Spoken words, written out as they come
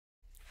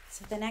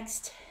So the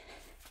next,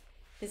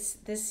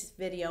 this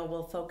video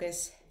will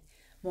focus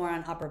more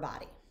on upper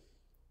body.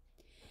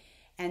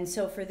 And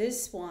so for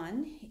this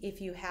one, if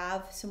you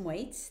have some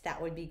weights,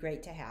 that would be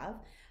great to have.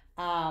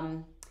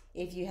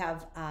 If you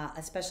have,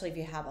 especially if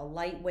you have a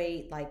light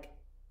weight like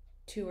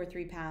 2 or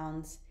 3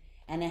 pounds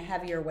and a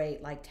heavier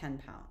weight like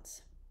 10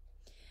 pounds.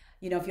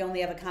 You know, if you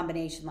only have a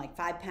combination like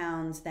 5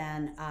 pounds,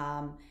 then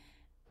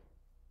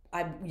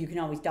you can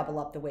always double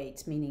up the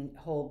weights, meaning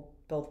hold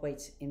both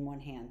weights in one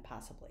hand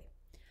possibly.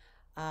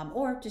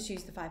 Or just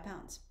use the 5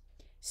 pounds.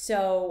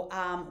 So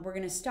we're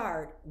going to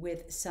start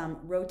with some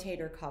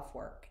rotator cuff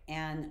work.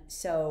 And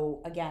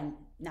so again,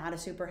 not a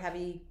super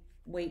heavy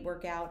weight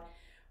workout.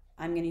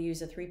 I'm going to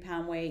use a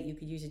 3-pound weight. You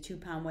could use a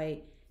 2-pound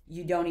weight.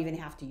 You don't even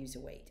have to use a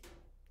weight.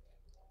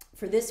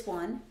 For this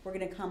one, we're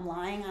going to come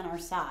lying on our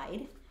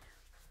side.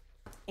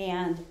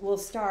 And we'll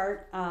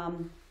start,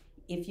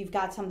 if you've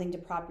got something to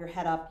prop your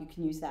head up, you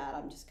can use that.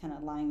 I'm just kind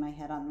of lying my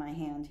head on my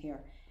hand here.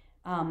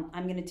 I'm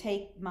going to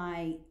take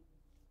my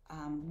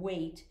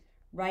weight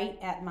right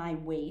at my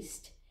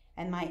waist,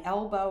 and my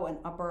elbow and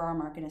upper arm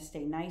are going to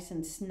stay nice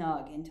and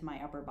snug into my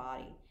upper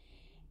body.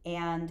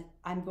 And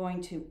I'm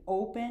going to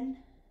open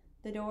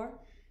the door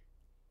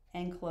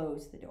and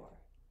close the door.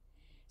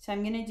 So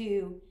I'm going to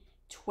do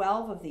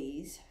 12 of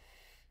these.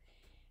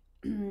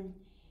 You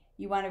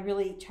want to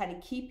really try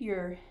to keep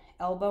your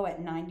elbow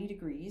at 90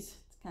 degrees.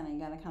 It's kind of, you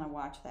got to kind of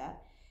watch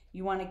that.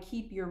 You want to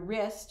keep your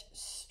wrist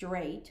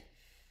straight,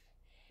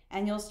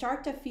 and you'll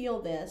start to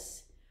feel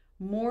this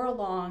more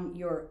along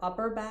your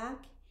upper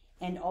back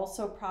and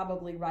also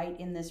probably right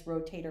in this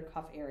rotator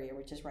cuff area,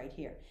 which is right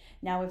here.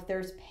 Now, if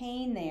there's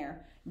pain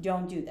there,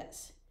 don't do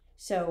this.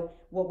 So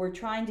what we're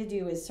trying to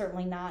do is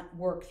certainly not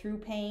work through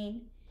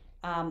pain.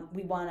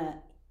 We want to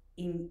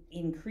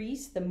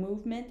increase the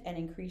movement and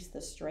increase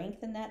the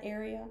strength in that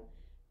area.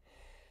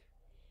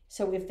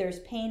 So if there's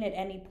pain at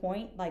any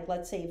point, like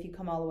let's say if you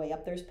come all the way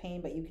up, there's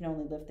pain, but you can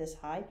only lift this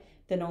high,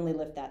 then only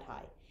lift that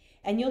high.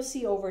 And you'll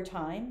see over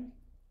time,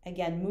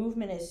 again,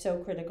 movement is so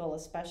critical,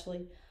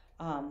 especially,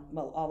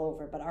 well, all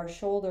over, but our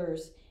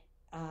shoulders,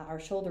 our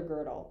shoulder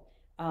girdle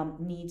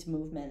needs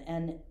movement.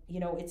 And,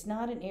 you know, it's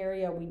not an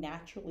area we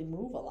naturally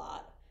move a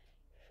lot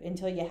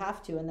until you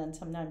have to. And then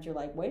sometimes you're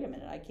like, wait a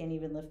minute, I can't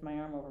even lift my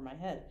arm over my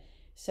head.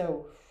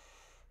 So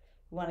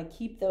we want to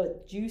keep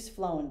the juice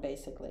flowing,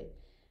 basically.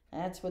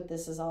 That's what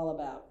this is all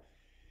about.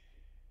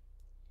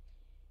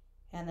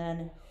 And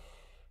then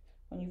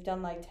when you've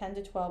done like 10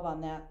 to 12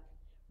 on that,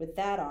 with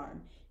that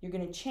arm, you're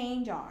going to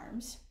change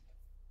arms.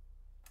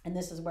 And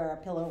this is where a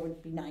pillow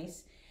would be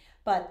nice.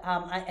 But,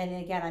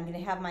 and again, I'm going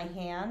to have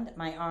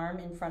my arm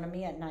in front of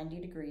me at 90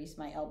 degrees.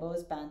 My elbow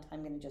is bent.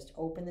 I'm going to just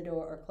open the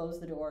door or close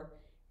the door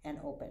and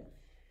open.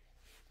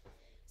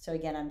 So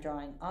again, I'm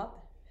drawing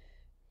up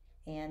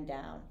and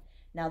down.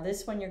 Now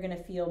this one you're going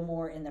to feel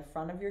more in the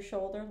front of your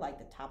shoulder, like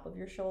the top of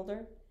your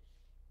shoulder.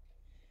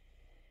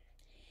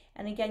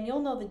 And again,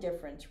 you'll know the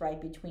difference,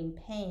 right, between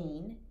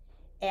pain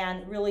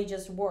and really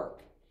just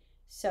work.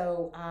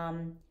 So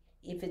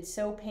if it's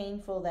so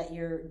painful that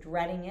you're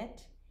dreading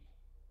it,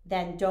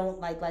 then don't,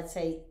 like, let's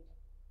say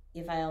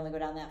if I only go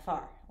down that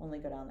far,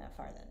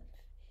 then.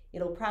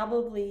 It'll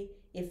probably,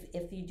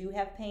 if you do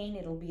have pain,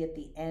 it'll be at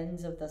the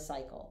ends of the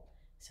cycle.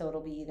 So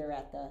it'll be either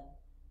at the,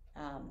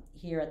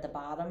 here at the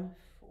bottom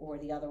or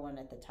the other one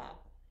at the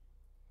top.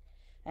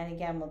 And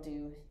again, we'll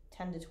do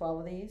 10 to 12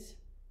 of these.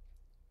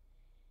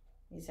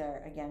 These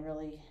are, again,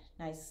 really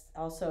nice.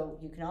 Also,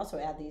 you can also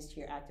add these to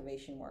your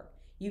activation work.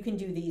 You can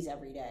do these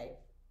every day.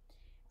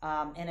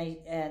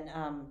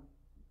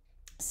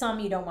 Some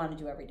you don't want to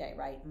do every day,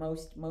 right?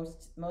 Most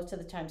of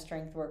the time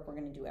strength work we're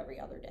going to do every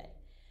other day.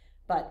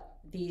 But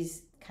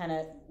these kind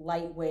of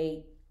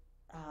lightweight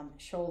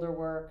shoulder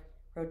work,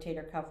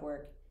 rotator cuff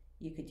work,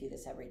 you could do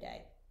this every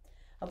day.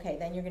 Okay,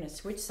 then you're going to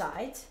switch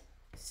sides.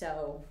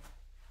 So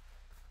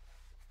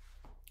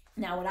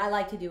now what I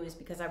like to do is,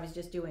 because I was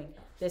just doing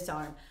this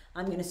arm,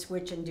 I'm going to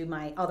switch and do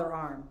my other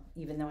arm,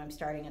 even though I'm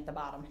starting at the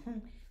bottom.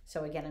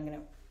 So again, I'm going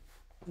to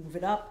move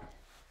it up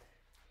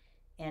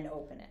and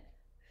open it.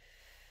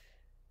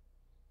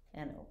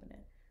 And open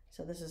it.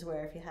 So this is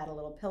where if you had a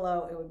little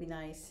pillow, it would be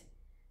nice.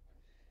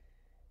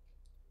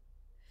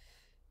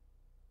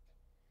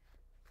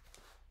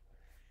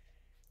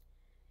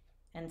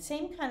 And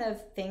same kind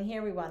of thing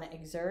here. We want to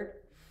exhale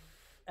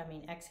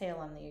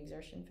on the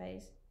exertion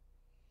phase.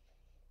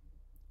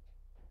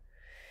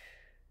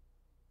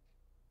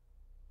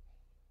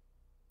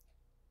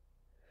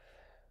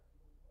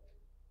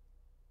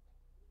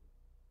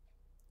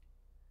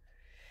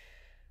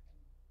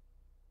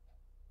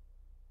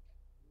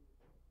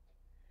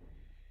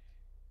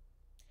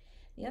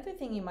 The other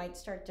thing you might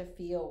start to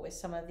feel with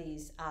some of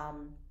these,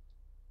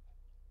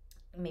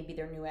 maybe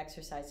they're new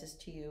exercises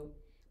to you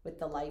with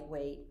the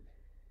lightweight,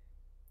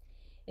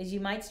 is you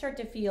might start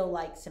to feel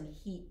like some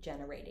heat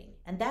generating,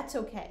 and that's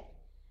okay.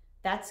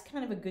 That's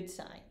kind of a good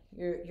sign.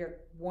 You're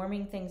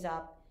warming things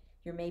up.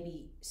 You're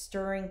maybe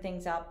stirring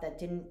things up that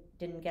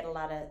didn't get a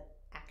lot of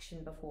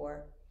action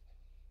before,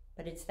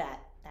 but it's that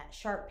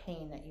sharp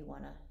pain that you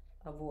want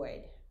to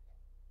avoid.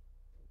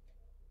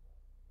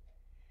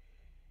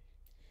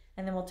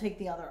 And then we'll take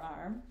the other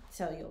arm.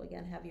 So you'll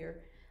again have your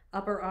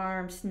upper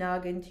arm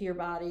snug into your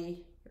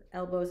body, your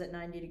elbows at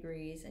 90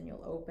 degrees, and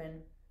you'll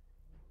open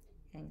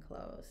and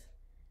close.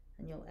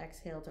 And you'll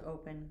exhale to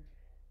open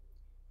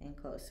and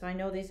close. So I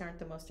know these aren't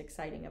the most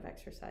exciting of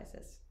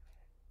exercises,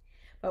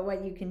 but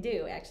what you can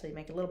do, actually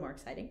make it a little more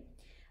exciting,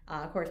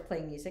 of course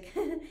playing music,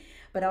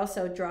 but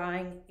also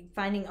drawing,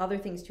 finding other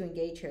things to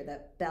engage here.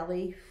 That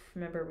belly,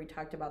 remember we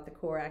talked about the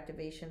core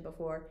activation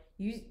before,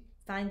 you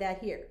find that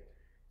here.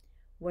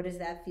 What does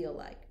that feel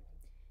like?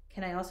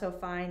 Can I also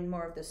find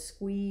more of the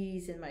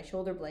squeeze in my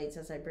shoulder blades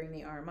as I bring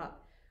the arm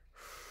up?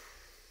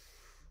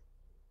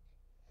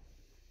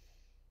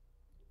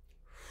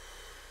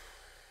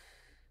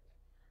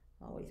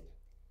 Always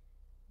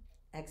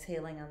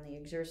exhaling on the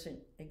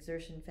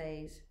exertion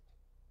phase.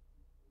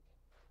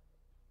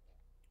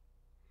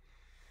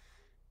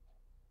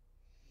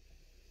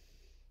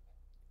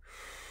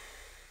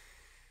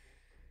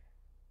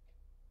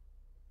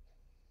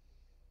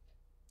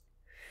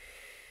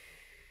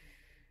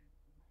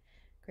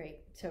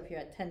 Great. So if you're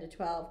at 10 to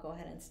 12, go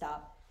ahead and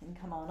stop and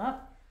come on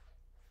up.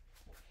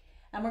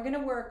 And we're going to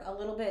work a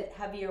little bit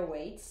heavier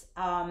weights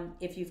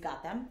if you've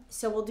got them.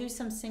 So we'll do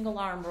some single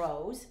arm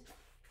rows.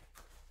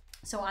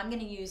 So I'm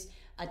going to use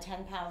a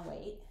 10-pound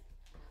weight.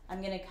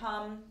 I'm going to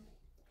come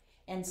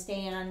and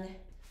stand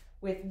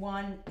with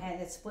one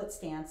at a split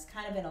stance,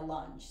 kind of in a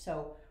lunge.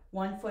 So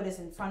one foot is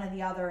in front of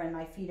the other and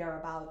my feet are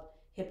about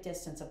hip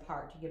distance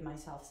apart to give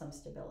myself some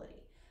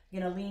stability.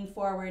 I'm going to lean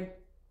forward,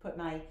 put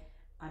my,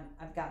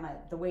 I've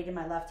got the weight in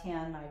my left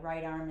hand, my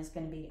right arm is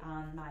going to be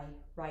on my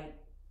right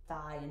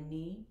thigh and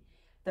knee.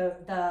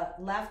 The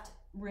left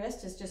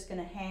wrist is just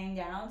going to hang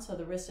down, so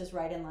the wrist is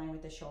right in line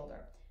with the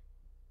shoulder.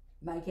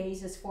 My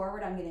gaze is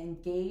forward. I'm going to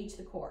engage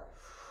the core.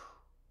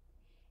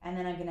 And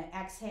then I'm going to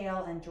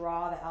exhale and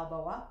draw the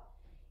elbow up.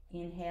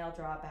 Inhale,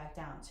 draw it back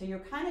down. So you're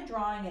kind of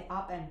drawing it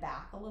up and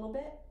back a little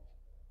bit,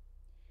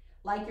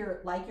 like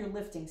you're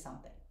lifting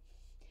something,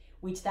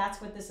 which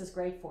that's what this is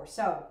great for.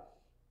 So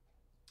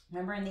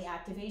remember in the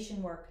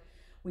activation work,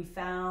 we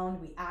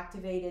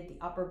activated the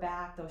upper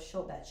back,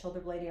 that shoulder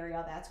blade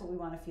area. That's what we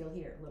want to feel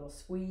here. A little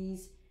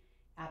squeeze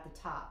at the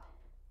top.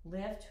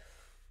 Lift,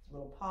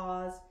 little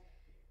pause.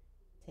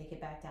 Take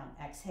it back down.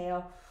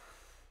 Exhale.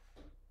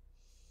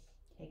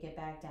 Take it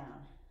back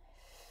down.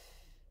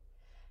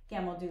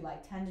 Again, we'll do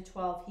like 10 to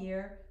 12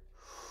 here.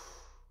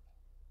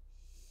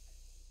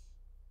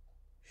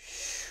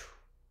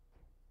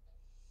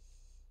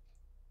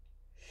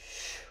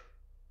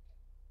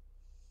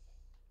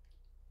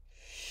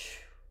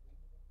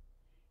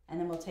 And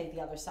then we'll take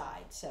the other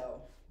side.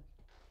 So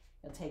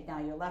you'll take now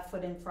your left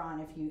foot in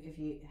front if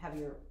you have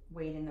your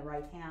weight in the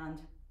right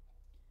hand,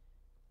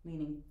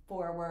 leaning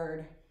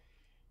forward.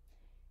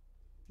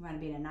 You want to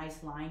be in a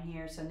nice line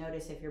here. So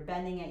notice if you're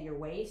bending at your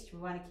waist, we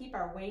want to keep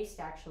our waist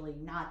actually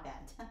not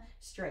bent,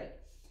 straight.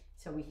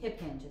 So we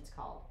hip hinge, it's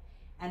called.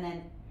 And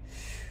then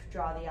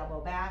draw the elbow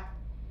back.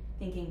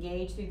 Think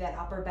engage through that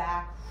upper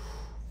back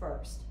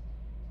first.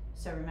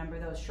 So remember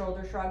those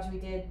shoulder shrugs we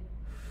did?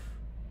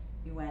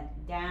 You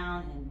went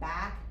down and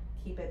back,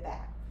 keep it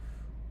back.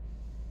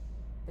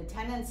 The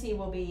tendency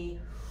will be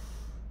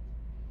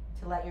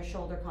to let your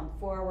shoulder come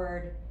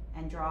forward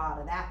and draw out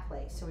of that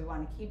place. So we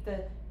want to keep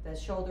the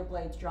shoulder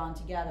blades drawn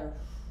together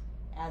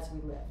as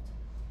we lift.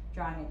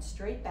 Drawing it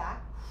straight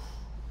back.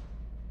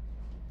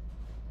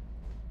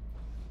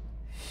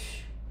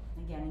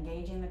 Again,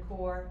 engaging the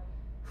core.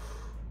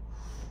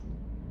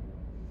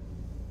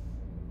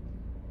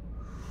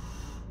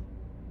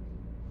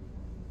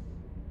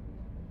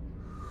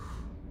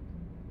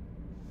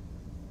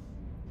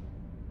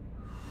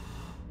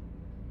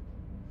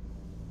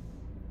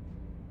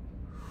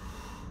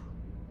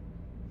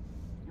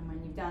 And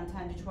when you've done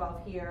 10 to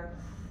 12 here,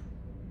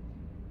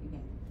 you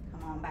can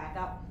come on back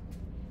up,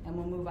 and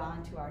we'll move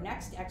on to our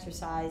next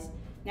exercise,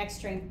 next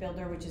strength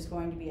builder, which is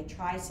going to be a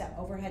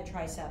overhead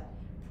tricep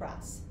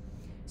press.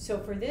 So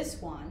for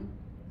this one,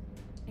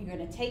 you're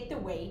going to take the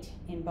weight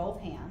in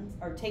both hands,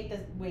 or take the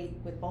weight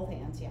with both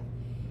hands, yeah,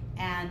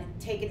 and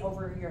take it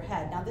over your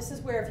head. Now this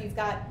is where if you've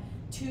got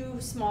two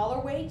smaller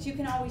weights, you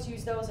can always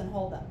use those and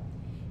hold them.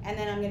 And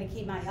then I'm going to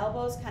keep my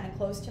elbows kind of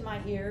close to my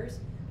ears.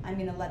 I'm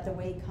going to let the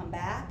weight come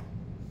back.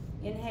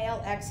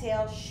 Inhale,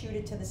 exhale, shoot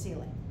it to the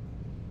ceiling.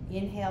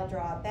 Inhale,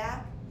 draw it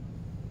back.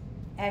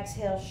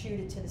 Exhale, shoot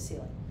it to the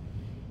ceiling.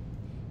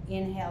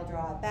 Inhale,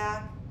 draw it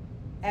back.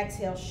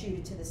 Exhale, shoot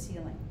it to the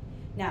ceiling.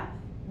 Now,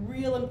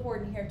 real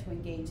important here to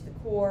engage the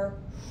core.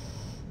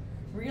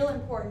 Real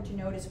important to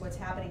notice what's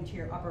happening to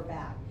your upper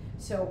back.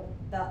 So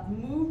the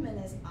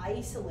movement is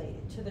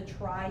isolated to the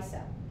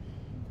tricep.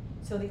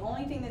 So the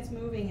only thing that's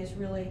moving is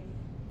really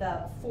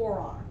the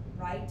forearm,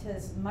 right? To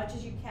as much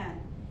as you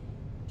can,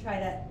 try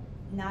to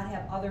not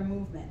have other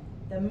movement.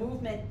 The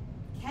movement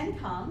can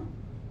come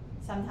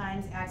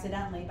sometimes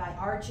accidentally by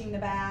arching the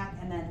back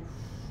and then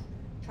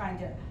trying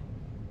to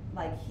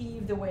like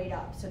heave the weight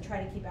up. So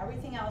try to keep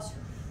everything else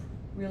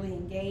really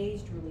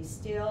engaged, really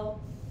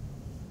still.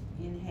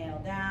 Inhale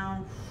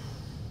down,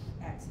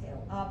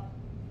 exhale up,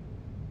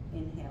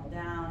 inhale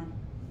down,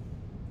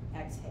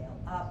 exhale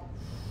up,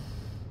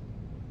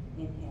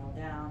 inhale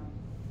down,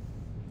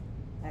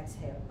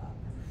 exhale up.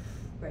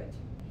 Great.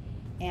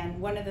 And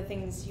one of the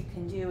things you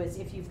can do is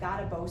if you've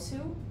got a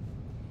BOSU,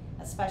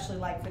 especially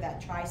like for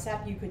that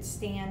tricep, you could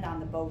stand on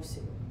the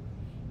BOSU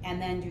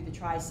and then do the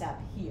tricep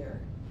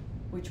here,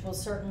 which will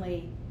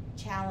certainly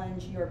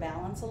challenge your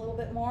balance a little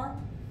bit more.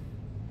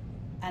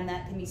 And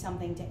that can be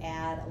something to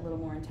add a little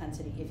more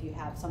intensity if you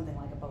have something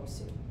like a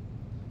BOSU.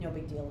 No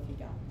big deal if you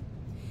don't.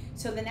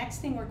 So the next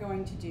thing we're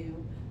going to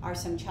do are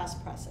some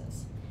chest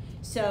presses.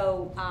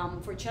 So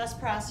for chest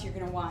press, you're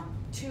going to want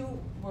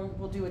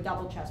we'll do a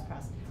double chest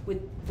press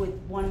with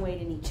one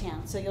weight in each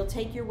hand. So you'll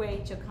take your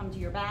weight, you'll come to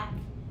your back,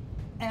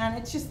 and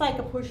it's just like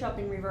a push-up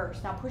in reverse.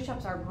 Now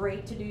push-ups are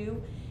great to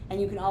do, and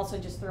you can also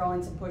just throw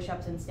in some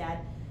push-ups instead.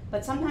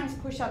 But sometimes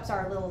push-ups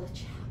are a little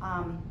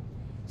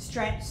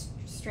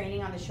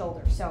straining on the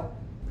shoulder. So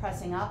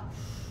pressing up,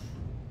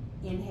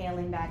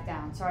 inhaling back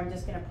down. So I'm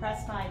just going to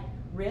press my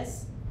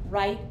wrists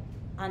right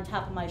on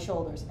top of my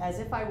shoulders. As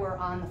if I were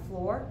on the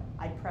floor,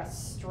 I'd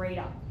press straight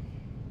up.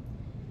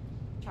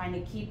 Trying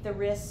to keep the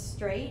wrists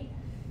straight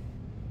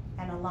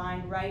and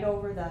aligned right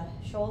over the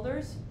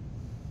shoulders.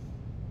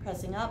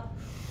 Pressing up.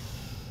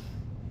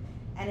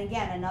 And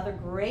again, another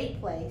great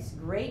place,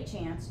 great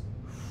chance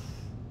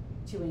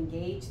to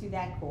engage through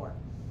that core.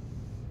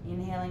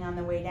 Inhaling on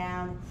the way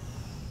down,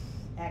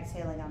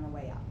 exhaling on the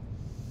way up.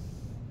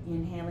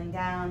 Inhaling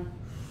down,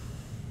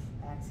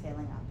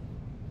 exhaling up.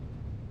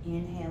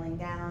 Inhaling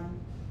down,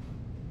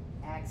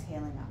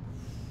 exhaling up.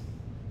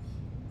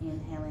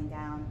 Inhaling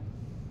down,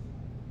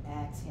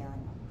 exhaling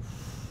up.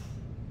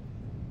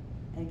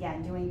 And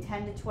again, doing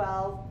 10 to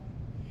 12.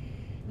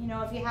 You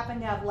know, if you happen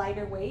to have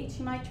lighter weights,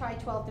 you might try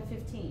 12 to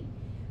 15.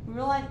 We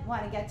really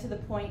want to get to the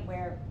point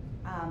where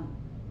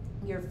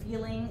you're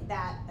feeling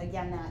that,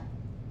 again, that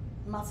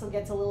muscle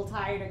gets a little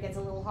tired or gets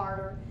a little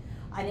harder.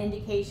 An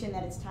indication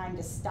that it's time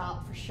to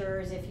stop for sure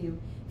is if you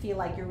feel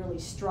like you're really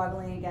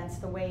struggling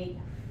against the weight.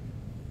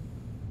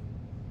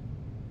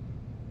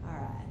 All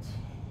right,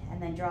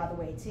 and then draw the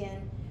weights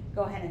in.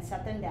 Go ahead and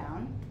set them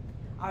down.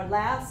 Our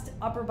last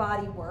upper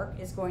body work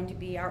is going to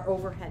be our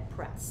overhead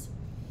press.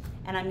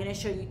 And I'm going to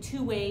show you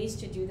 2 ways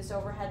to do this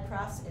overhead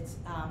press. It's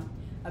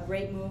a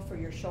great move for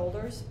your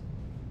shoulders.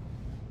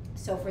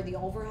 So for the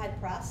overhead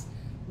press,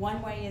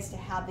 one way is to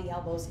have the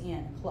elbows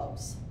in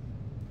close,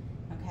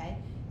 okay?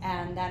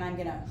 And then I'm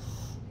going to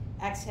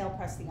exhale,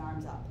 press the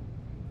arms up,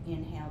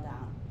 inhale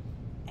down,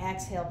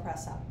 exhale,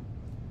 press up,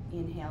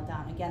 inhale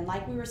down. Again,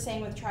 like we were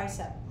saying with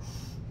tricep,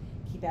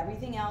 keep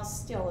everything else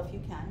still if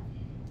you can.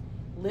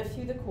 Lift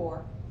through the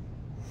core.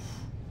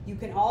 You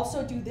can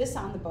also do this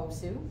on the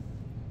BOSU.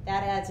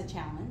 That adds a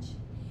challenge.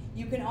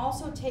 You can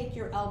also take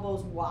your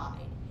elbows wide.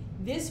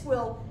 This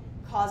will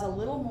cause a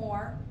little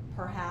more,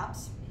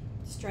 perhaps,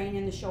 strain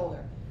in the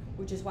shoulder,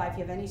 which is why if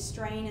you have any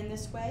strain in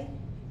this way,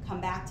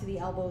 come back to the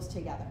elbows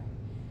together.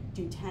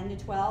 Do 10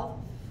 to 12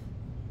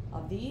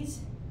 of these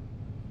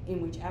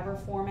in whichever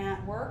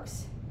format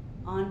works.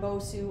 On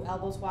BOSU,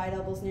 elbows wide,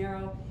 elbows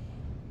narrow,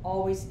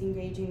 always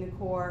engaging the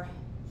core.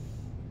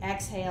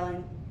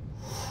 Exhaling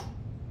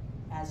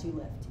as you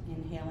lift,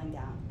 inhaling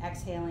down.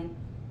 Exhaling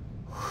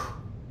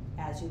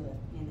as you lift,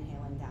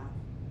 inhaling down.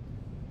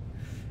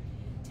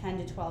 10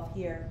 to 12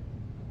 here.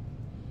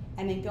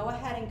 And then go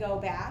ahead and go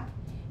back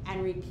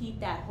and repeat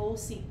that whole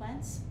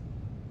sequence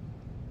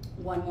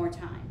one more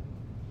time.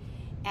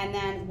 And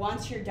then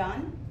once you're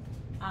done,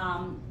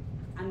 I'm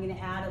going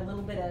to add a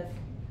little bit of,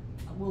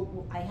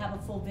 I have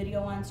a full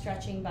video on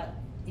stretching, but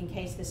in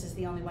case this is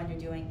the only one you're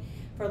doing,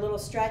 for a little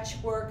stretch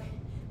work,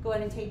 go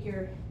ahead and take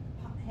your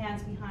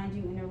hands behind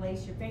you,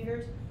 interlace your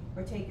fingers,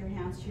 or take your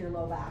hands to your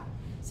low back.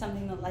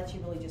 Something that lets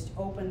you really just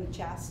open the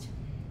chest.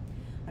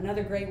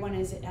 Another great one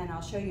is, and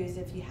I'll show you, is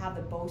if you have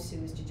the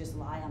BOSU, is to just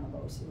lie on the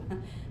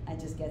BOSU. That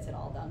just gets it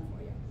all done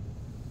for you.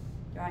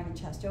 Drawing the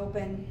chest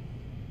open,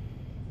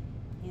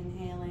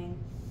 inhaling,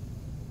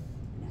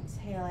 and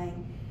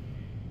exhaling.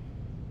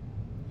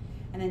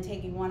 And then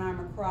taking one arm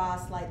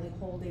across, lightly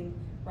holding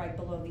right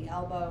below the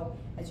elbow.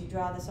 As you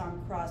draw this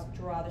arm across,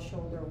 draw the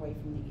shoulder away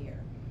from the ear.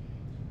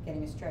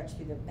 Getting a stretch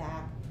through the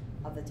back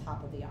of the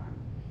top of the arm.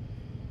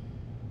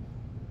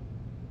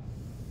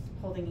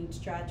 Holding each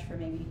stretch for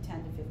maybe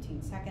 10 to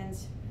 15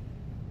 seconds.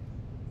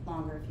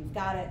 Longer if you've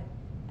got it.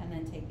 And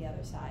then take the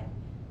other side.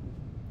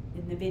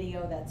 In the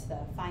video, that's the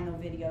final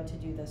video to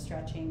do the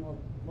stretching.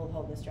 We'll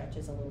hold the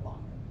stretches a little longer.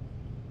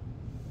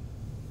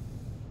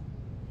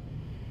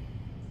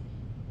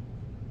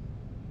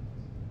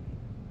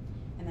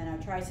 And then our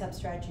tricep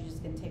stretch, you're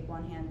just going to take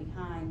one hand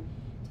behind.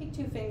 Take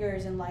 2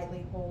 fingers and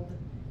lightly hold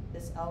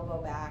this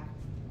elbow back.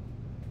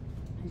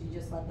 As you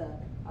just let the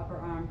upper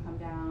arm come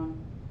down,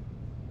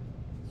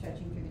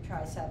 stretching through the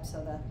triceps,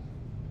 so the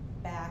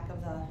back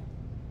of the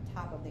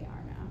top of the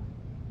arm now.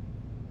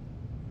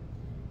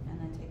 And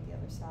then take the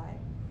other side.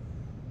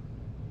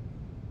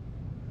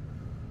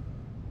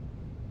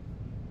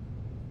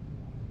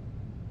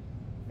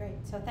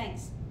 Great, so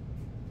thanks.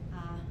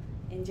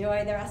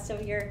 Enjoy the rest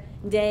of your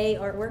day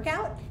or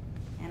workout,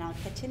 and I'll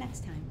catch you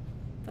next time.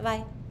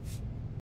 Bye-bye.